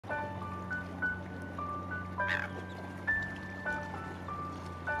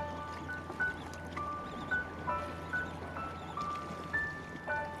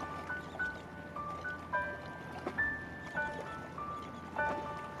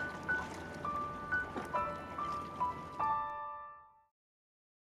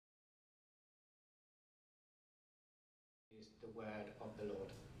the word of the Lord.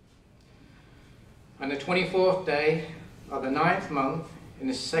 On the 24th day of the 9th month, in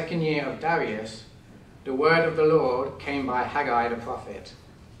the 2nd year of Darius, the word of the Lord came by Haggai the prophet.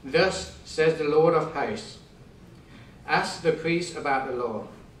 Thus says the Lord of hosts, ask the priests about the law.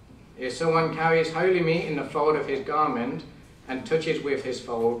 If someone carries holy meat in the fold of his garment, and touches with his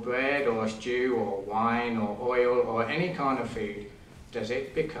fold bread or stew or wine or oil or any kind of food, does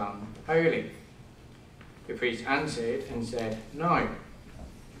it become holy? The priest answered and said, no.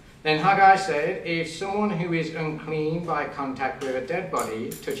 Then Haggai said, if someone who is unclean by contact with a dead body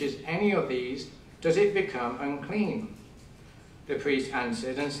touches any of these, does it become unclean? The priest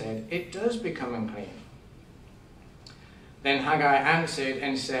answered and said, it does become unclean. Then Haggai answered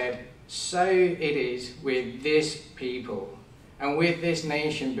and said, so it is with this people and with this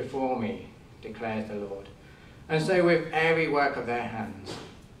nation before me, declares the Lord, and so with every work of their hands.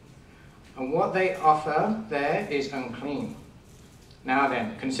 And what they offer there is unclean. Now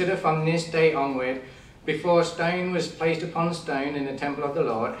then, consider from this day onward, before stone was placed upon stone in the temple of the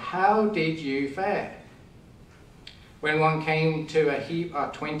Lord, how did you fare? When one came to a heap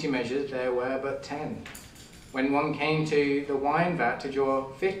of 20 measures, there were but 10. When one came to the wine vat to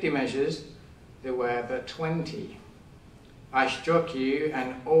draw 50 measures, there were but 20. I struck you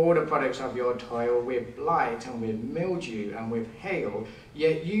and all the products of your toil with blight and with mildew and with hail,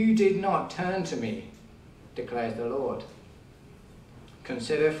 yet you did not turn to me, declares the Lord.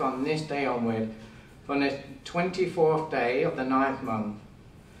 Consider from this day onward, from the 24th day of the 9th month,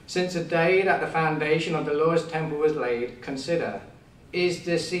 since the day that the foundation of the Lord's temple was laid, consider, is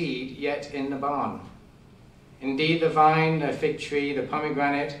the seed yet in the barn? Indeed, the vine, the fig tree, the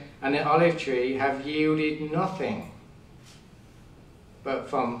pomegranate, and the olive tree have yielded nothing. But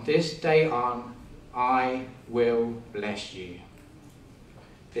from this day on, I will bless you.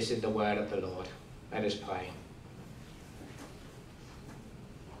 This is the word of the Lord. Let us pray.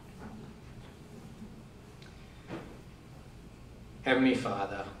 Heavenly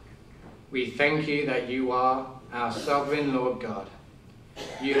Father, we thank you that you are our sovereign Lord God.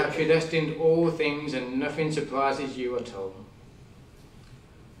 You have predestined all things and nothing surprises you at all.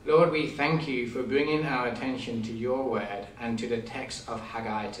 Lord, we thank you for bringing our attention to your word and to the text of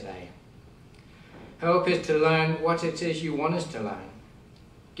Haggai today. Help us to learn what it is you want us to learn.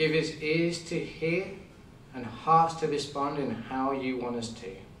 Give us ears to hear and hearts to respond in how you want us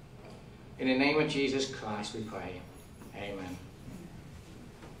to. In the name of Jesus Christ we pray. Amen.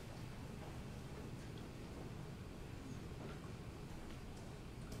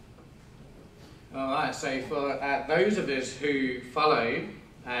 Alright, so for those of us who follow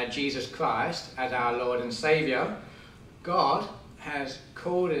Jesus Christ as our Lord and Saviour, God has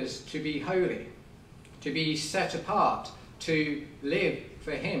called us to be holy, to be set apart, to live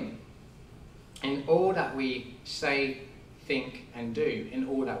for Him in all that we say, think and do, in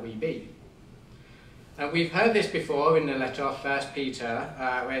all that we be. And we've heard this before in the letter of 1 Peter,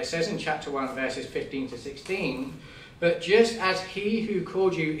 where it says in chapter 1 verses 15 to 16, but just as He who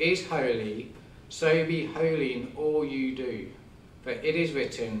called you is holy, so be holy in all you do. For it is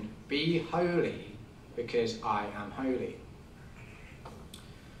written, be holy, because I am holy.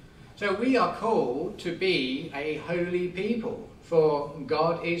 So we are called to be a holy people, for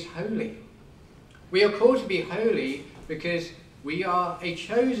God is holy. We are called to be holy because we are a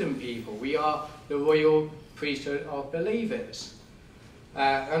chosen people. We are the royal priesthood of believers.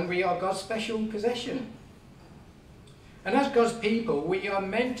 And we are God's special possession. And as God's people, we are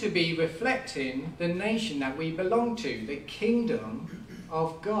meant to be reflecting the nation that we belong to, the kingdom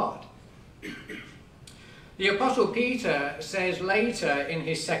of God. The Apostle Peter says later in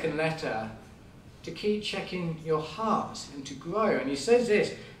his second letter to keep checking your hearts and to grow. And he says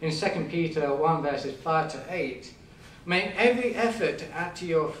this in 2 Peter 1 verses 5 to 8. Make every effort to add to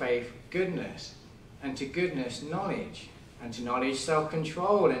your faith goodness, and to goodness knowledge, and to knowledge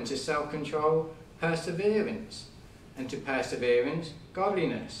self-control, and to self-control perseverance, and to perseverance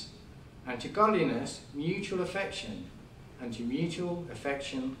godliness, and to godliness mutual affection, and to mutual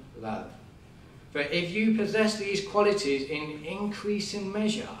affection love. For if you possess these qualities in increasing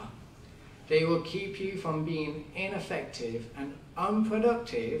measure, they will keep you from being ineffective and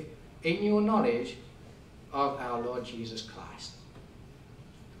unproductive in your knowledge of our Lord Jesus Christ.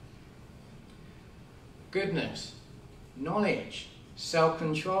 Goodness, knowledge,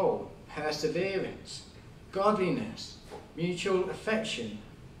 self-control, perseverance, godliness, mutual affection,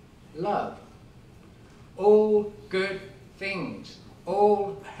 love. All good things,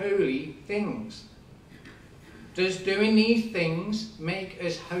 all holy things. Does doing these things make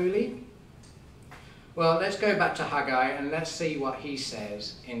us holy? Well, let's go back to Haggai and let's see what he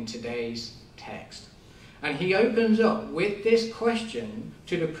says in today's text. And he opens up with this question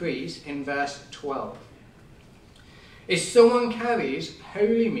to the priest in verse 12. If someone carries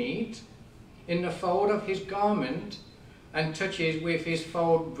holy meat in the fold of his garment and touches with his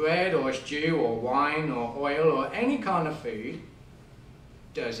fold bread or stew or wine or oil or any kind of food,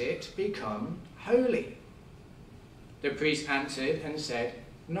 does it become holy? The priest answered and said,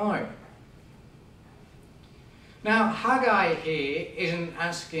 no. Now, Haggai here isn't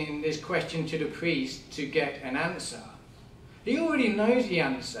asking this question to the priest to get an answer. He already knows the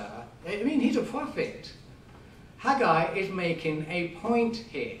answer. I mean, he's a prophet. Haggai is making a point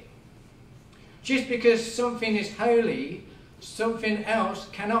here. Just because something is holy, something else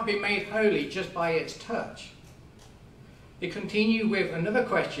cannot be made holy just by its touch. He continued with another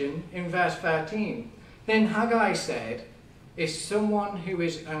question in verse 13. Then Haggai said, if someone who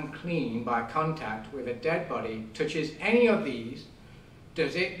is unclean by contact with a dead body touches any of these,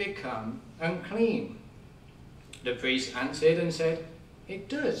 does it become unclean? The priest answered and said, it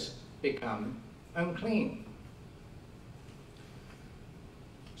does become unclean.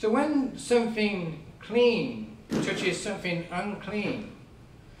 So when something clean touches something unclean,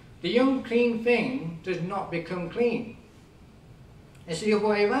 the unclean thing does not become clean. It's the other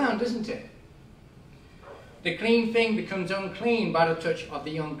way around, isn't it? The clean thing becomes unclean by the touch of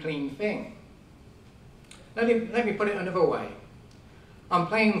the unclean thing. Let me put it another way. I'm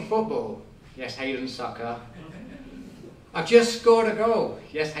playing football. Yes, Hayden, soccer. I've just scored a goal.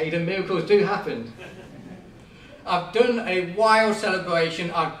 Yes, Hayden, miracles do happen. I've done a wild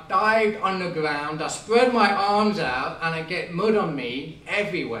celebration. I've dived on the ground. I spread my arms out and I get mud on me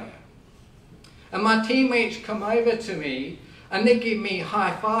everywhere. And my teammates come over to me and they give me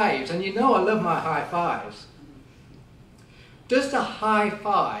high fives. And you know I love my high fives. Does the high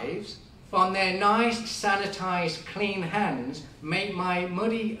fives from their nice, sanitized, clean hands make my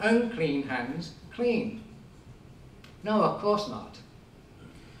muddy, unclean hands clean? No, of course not.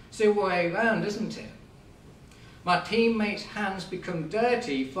 It's the other way around, isn't it? My teammates' hands become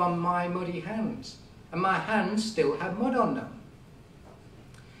dirty from my muddy hands, and my hands still have mud on them.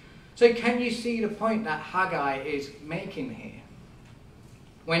 So can you see the point that Haggai is making here?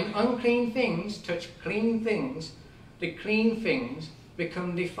 When unclean things touch clean things, the clean things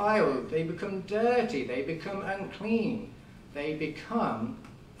become defiled, they become dirty, they become unclean, they become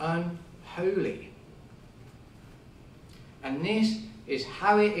unholy. And this is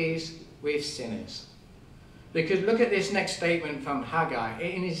how it is with sinners. Because look at this next statement from Haggai.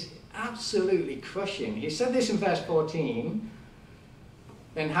 It is absolutely crushing. He said this in verse 14.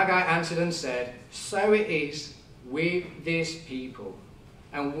 Then Haggai answered and said, so it is with this people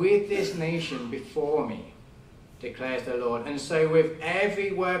and with this nation before me, declares the Lord. And so with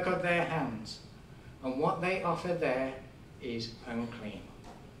every work of their hands, and what they offer there is unclean.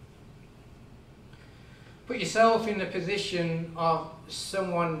 Put yourself in the position of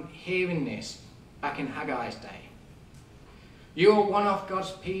someone hearing this back in Haggai's day. You're one of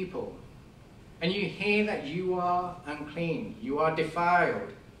God's people, and you hear that you are unclean, you are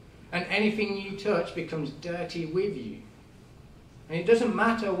defiled, and anything you touch becomes dirty with you. And it doesn't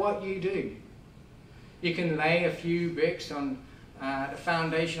matter what you do. You can lay a few bricks on the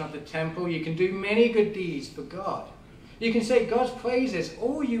foundation of the temple. You can do many good deeds for God. You can say God's praises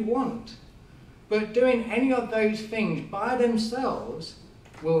all you want. But doing any of those things by themselves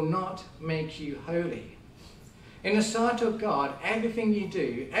will not make you holy. In the sight of God, everything you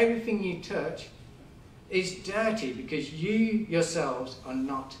do, everything you touch is dirty because you yourselves are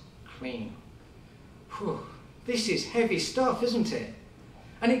not clean. Whew. This is heavy stuff, isn't it?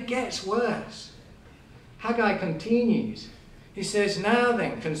 And it gets worse. Haggai continues. He says, now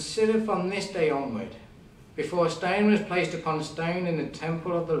then, consider from this day onward, before a stone was placed upon stone in the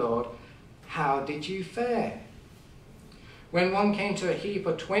temple of the Lord, how did you fare? When one came to a heap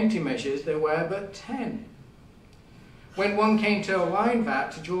of 20 measures, there were but 10. When one came to a wine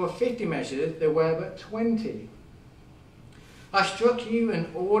vat to draw 50 measures, there were but 20. I struck you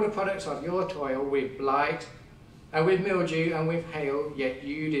and all the products of your toil with blight, and with mildew and with hail, yet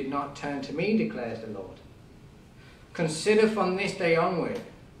you did not turn to me, declares the Lord. Consider from this day onward,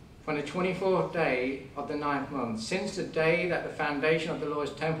 from the 24th day of the 9th month, since the day that the foundation of the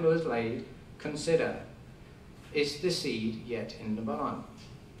Lord's temple was laid, consider, is the seed yet in the barn?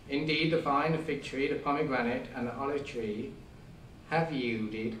 Indeed, the vine, the fig tree, the pomegranate, and the olive tree have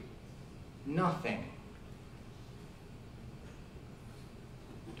yielded nothing.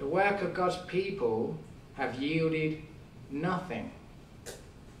 The work of God's people have yielded nothing.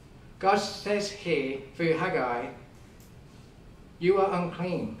 God says here through Haggai, you are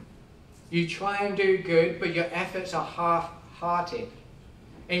unclean. You try and do good, but your efforts are half-hearted.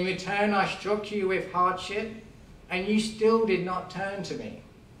 In return, I struck you with hardship, and you still did not turn to me.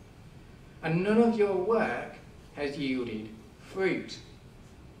 And none of your work has yielded fruit.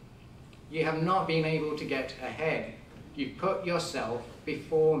 You have not been able to get ahead. You put yourself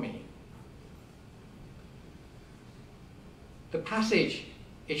before me. The passage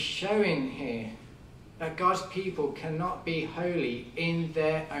is showing here that God's people cannot be holy in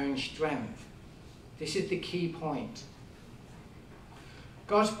their own strength. This is the key point.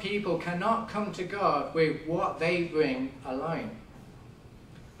 God's people cannot come to God with what they bring alone.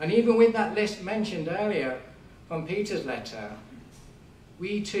 And even with that list mentioned earlier from Peter's letter,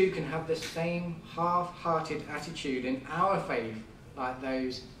 we too can have the same half-hearted attitude in our faith like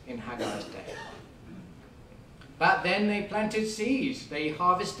those in Haggai's day. Back then they planted seeds, they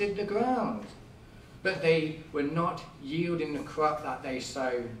harvested the ground, but they were not yielding the crop that they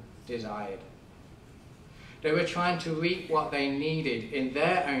so desired. They were trying to reap what they needed in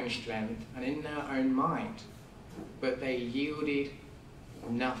their own strength and in their own mind, but they yielded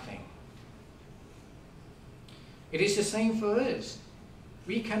nothing. It is the same for us.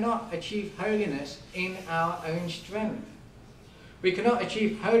 We cannot achieve holiness in our own strength. We cannot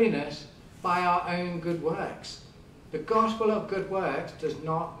achieve holiness by our own good works. The gospel of good works does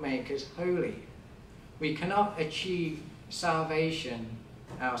not make us holy. We cannot achieve salvation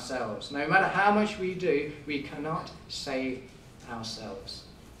ourselves. No matter how much we do, we cannot save ourselves.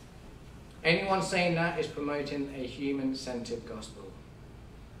 Anyone saying that is promoting a human-centered gospel.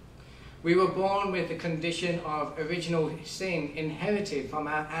 We were born with the condition of original sin inherited from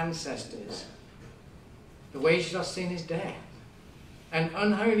our ancestors. The wages of sin is death, and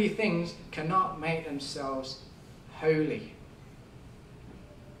unholy things cannot make themselves holy.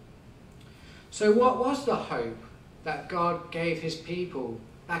 So what was the hope that God gave his people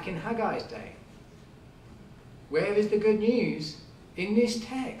back in Haggai's day? Where is the good news in this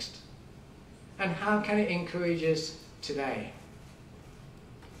text? And how can it encourage us today?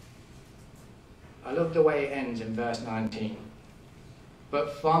 I love the way it ends in verse 19.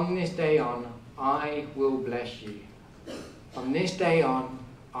 But from this day on, I will bless you. From this day on,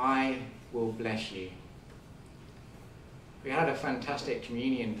 I will bless you. We had a fantastic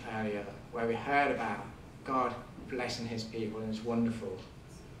communion earlier where we heard about God blessing his people, and it's wonderful.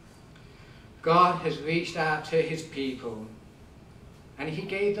 God has reached out to his people and he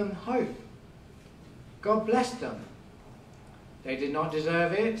gave them hope. God blessed them. They did not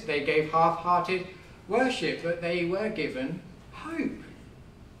deserve it. They gave half-hearted worship, but they were given hope.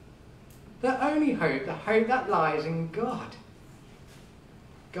 The only hope, the hope that lies in God.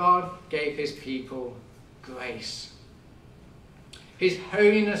 God gave his people grace. His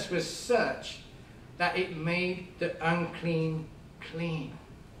holiness was such that it made the unclean clean.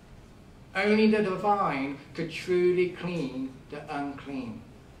 Only the divine could truly clean the unclean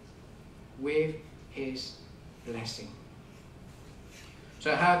with his blessing.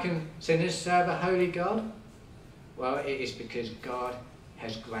 So how can sinners serve a holy God? Well, it is because God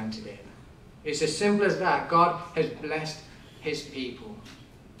has granted it. It's as simple as that. God has blessed his people.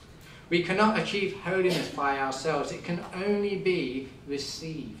 We cannot achieve holiness by ourselves. It can only be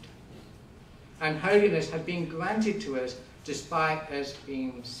received. And holiness has been granted to us despite us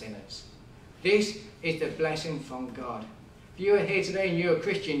being sinners. This is the blessing from God. If you are here today and you're a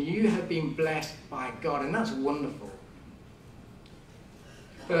Christian, you have been blessed by God, and that's wonderful.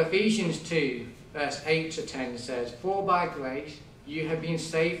 But Ephesians 2, verse 8 to 10 says, For by grace you have been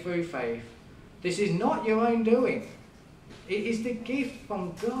saved through faith. This is not your own doing. It is the gift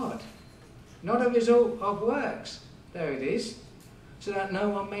from God, not a result of works. There it is, so that no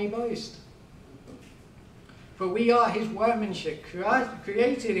one may boast. For we are his workmanship,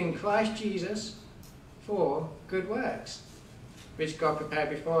 created in Christ Jesus for good works, which God prepared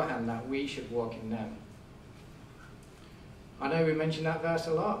beforehand that we should walk in them. I know we mention that verse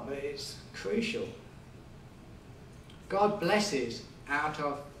a lot, but it's crucial. God blesses out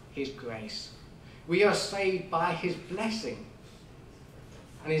of his grace. We are saved by his blessing.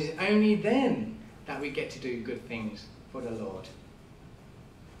 And it is only then that we get to do good things for the Lord.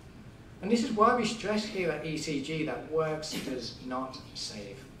 And this is why we stress here at ECG that works does not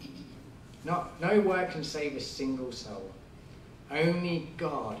save. No work can save a single soul. Only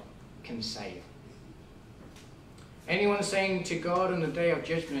God can save. Anyone saying to God on the day of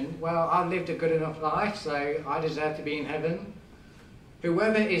judgment, well, I lived a good enough life, so I deserve to be in heaven.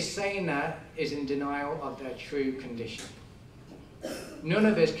 Whoever is saying that is in denial of their true condition. None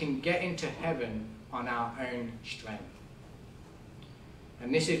of us can get into heaven on our own strength.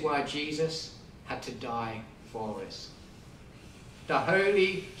 And this is why Jesus had to die for us. The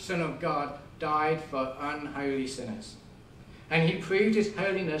Holy Son of God died for unholy sinners. And he proved his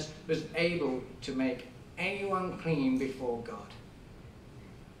holiness was able to make anyone clean before God.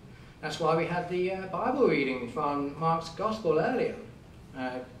 That's why we had the Bible reading from Mark's Gospel earlier.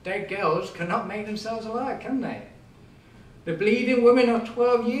 Dead girls cannot make themselves alive, can they? The bleeding woman of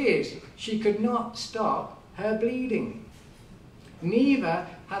 12 years, she could not stop her bleeding. Neither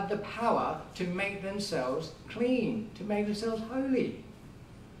had the power to make themselves clean, to make themselves holy.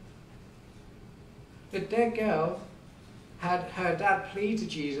 The dead girl had her dad plead to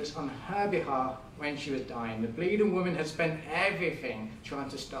Jesus on her behalf when she was dying. The bleeding woman had spent everything trying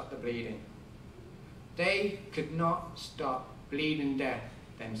to stop the bleeding. They could not stop bleeding death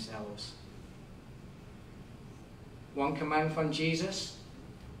themselves. One command from Jesus,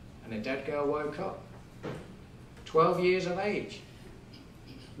 and the dead girl woke up. 12 years of age.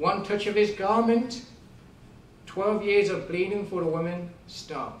 One touch of his garment, 12 years of bleeding for the woman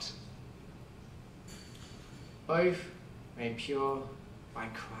stopped. Both made pure by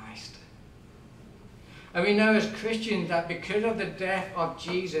Christ. And we know as Christians that because of the death of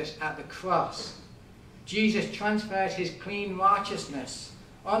Jesus at the cross, Jesus transferred his clean righteousness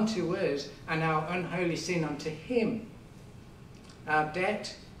onto us and our unholy sin onto him. Our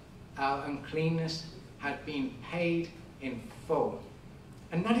debt, our uncleanness had been paid in full.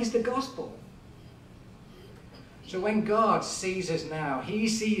 And that is the gospel. So when God sees us now, he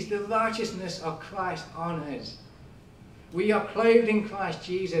sees the righteousness of Christ on us. We are clothed in Christ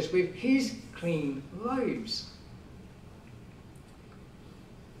Jesus with his clean robes.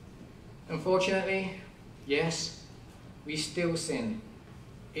 Unfortunately, yes, we still sin.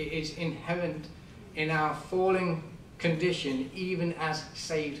 It is inherent in our fallen condition, even as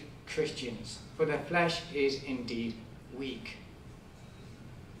saved Christians. For the flesh is indeed weak.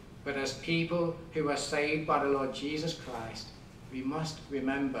 But as people who are saved by the Lord Jesus Christ, we must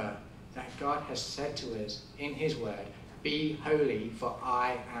remember that God has said to us in his word, "Be holy, for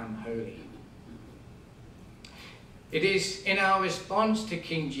I am holy." It is in our response to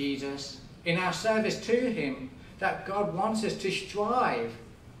King Jesus, in our service to him, that God wants us to strive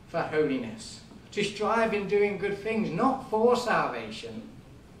for holiness, to strive in doing good things, not for salvation,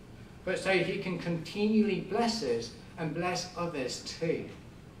 but so he can continually bless us and bless others too.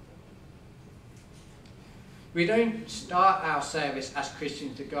 We don't start our service as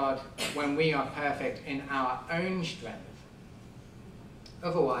Christians to God when we are perfect in our own strength.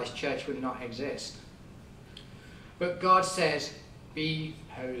 Otherwise, church would not exist. But God says, be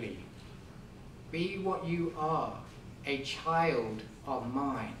holy. Be what you are, a child of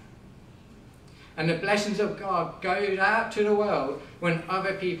mine. And the blessings of God go out to the world when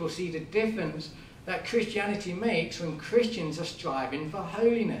other people see the difference that Christianity makes when Christians are striving for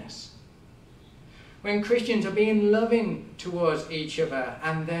holiness. When Christians are being loving towards each other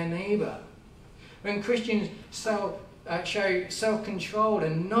and their neighbour. When Christians show self-control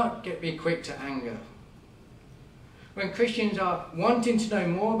and not be quick to anger. When Christians are wanting to know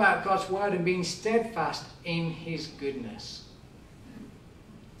more about God's word and being steadfast in his goodness.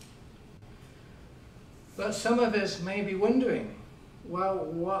 But some of us may be wondering, well,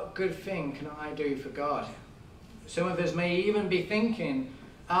 what good thing can I do for God? Some of us may even be thinking,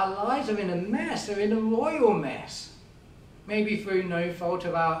 our lives are in a mess, they're in a royal mess. Maybe through no fault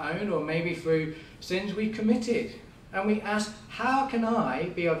of our own, or maybe through sins we committed. And we ask, how can I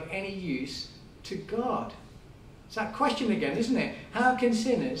be of any use to God? It's that question again, isn't it? How can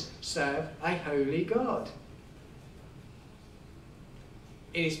sinners serve a holy God?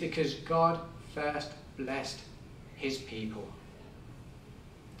 It is because God first blessed his people.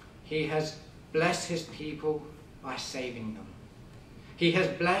 He has blessed his people by saving them. He has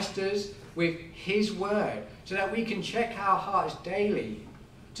blessed us with his word so that we can check our hearts daily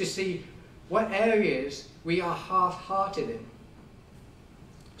to see what areas we are half-hearted in,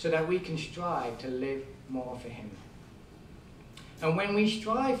 so that we can strive to live more for him. And when we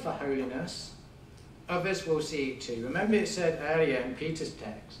strive for holiness, others will see it too. Remember it said earlier in Peter's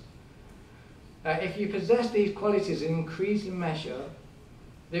text, if you possess these qualities in increasing measure,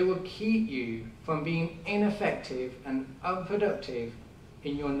 they will keep you from being ineffective and unproductive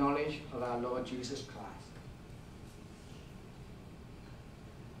in your knowledge of our Lord Jesus Christ.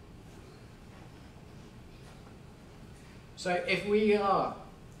 So if we are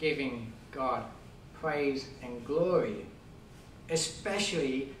giving God praise and glory,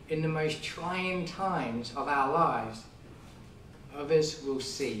 especially in the most trying times of our lives, others will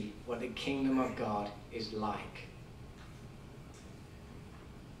see what the kingdom of God is like.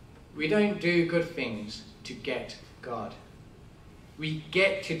 We don't do good things to get God. We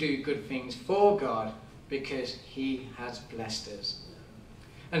get to do good things for God because he has blessed us.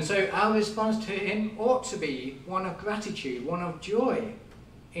 And so our response to him ought to be one of gratitude, one of joy,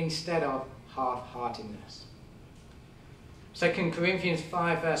 instead of half-heartedness. 2 Corinthians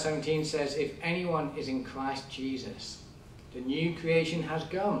 5 verse 17 says, if anyone is in Christ Jesus, the new creation has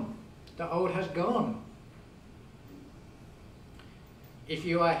come, the old has gone. If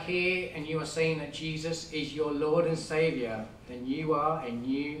you are here and you are saying that Jesus is your Lord and Saviour, then you are a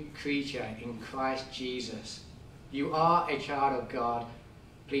new creature in Christ Jesus. You are a child of God.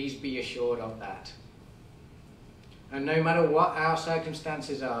 Please be assured of that. And no matter what our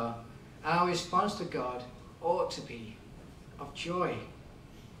circumstances are, our response to God ought to be of joy,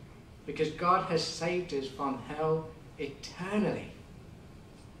 because God has saved us from hell eternally.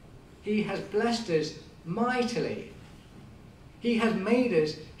 He has blessed us mightily. He has made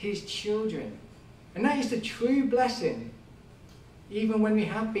us his children. And that is the true blessing. Even when we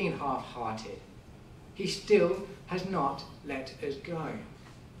have been half-hearted, he still has not let us go.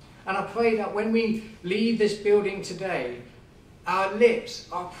 And I pray that when we leave this building today, our lips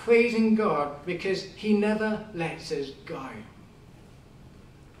are praising God because he never lets us go.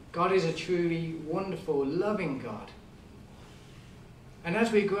 God is a truly wonderful, loving God. And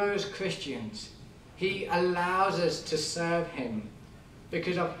as we grow as Christians, he allows us to serve him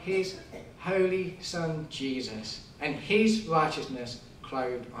because of his holy Son Jesus and his righteousness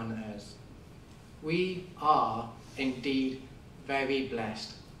clothed on us. We are indeed very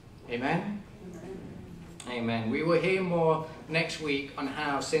blessed. Amen? Amen. We will hear more next week on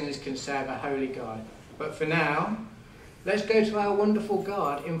how sinners can serve a holy God. But for now, let's go to our wonderful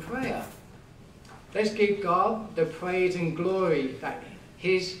God in prayer. Let's give God the praise and glory that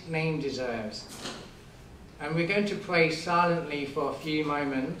his name deserves. And we're going to pray silently for a few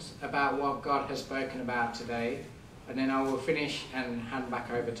moments about what God has spoken about today. And then I will finish and hand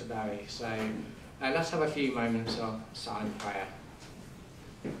back over to Barry. So let's have a few moments of silent prayer.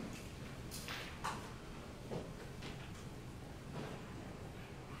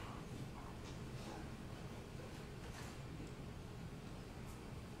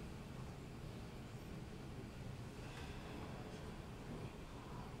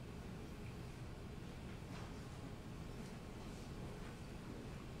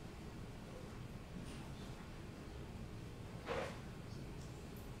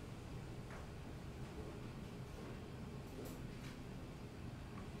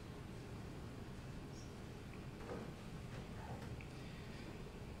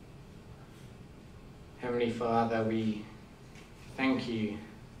 Heavenly Father, we thank you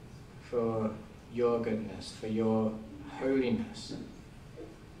for your goodness, for your holiness.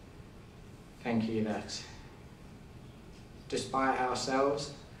 Thank you that despite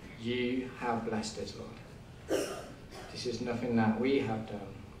ourselves, you have blessed us, Lord. This is nothing that we have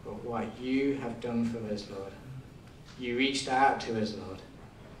done, but what you have done for us, Lord. You reached out to us, Lord.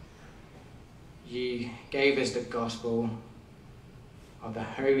 You gave us the gospel of the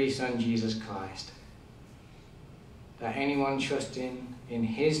Holy Son, Jesus Christ, that anyone trusting in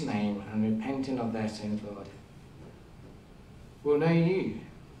his name and repenting of their sins, Lord, will know you,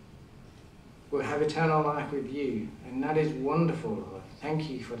 will have eternal life with you. And that is wonderful, Lord. Thank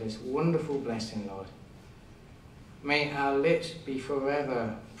you for this wonderful blessing, Lord. May our lips be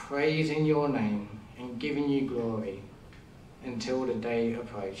forever praising your name and giving you glory until the day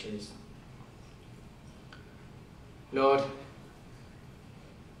approaches. Lord,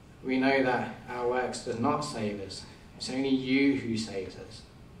 we know that our works does not save us. It's only you who saves us.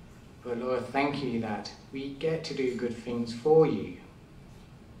 But Lord, thank you that we get to do good things for you.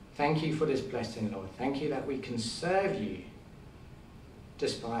 Thank you for this blessing, Lord. Thank you that we can serve you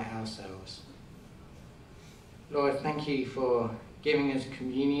despite ourselves. Lord, thank you for giving us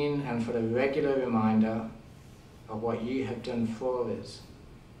communion and for the regular reminder of what you have done for us.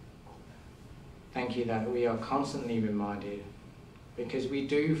 Thank you that we are constantly reminded, because we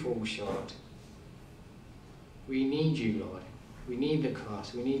do fall short. We need you, Lord. We need the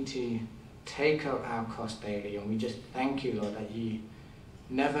cross. We need to take up our cross daily, and we just thank you, Lord, that you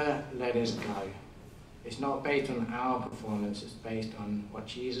never let us go. It's not based on our performance, it's based on what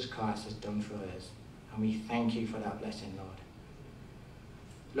Jesus Christ has done for us. And we thank you for that blessing, Lord.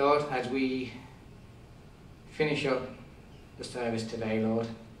 Lord, as we finish up the service today, Lord,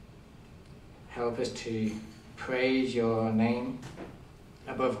 help us to praise your name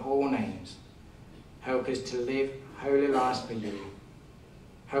above all names. Help us to live holy lives for you.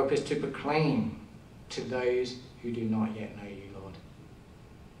 Help us to proclaim to those who do not yet know you, Lord.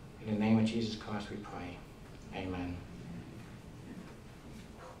 In the name of Jesus Christ we pray. Amen.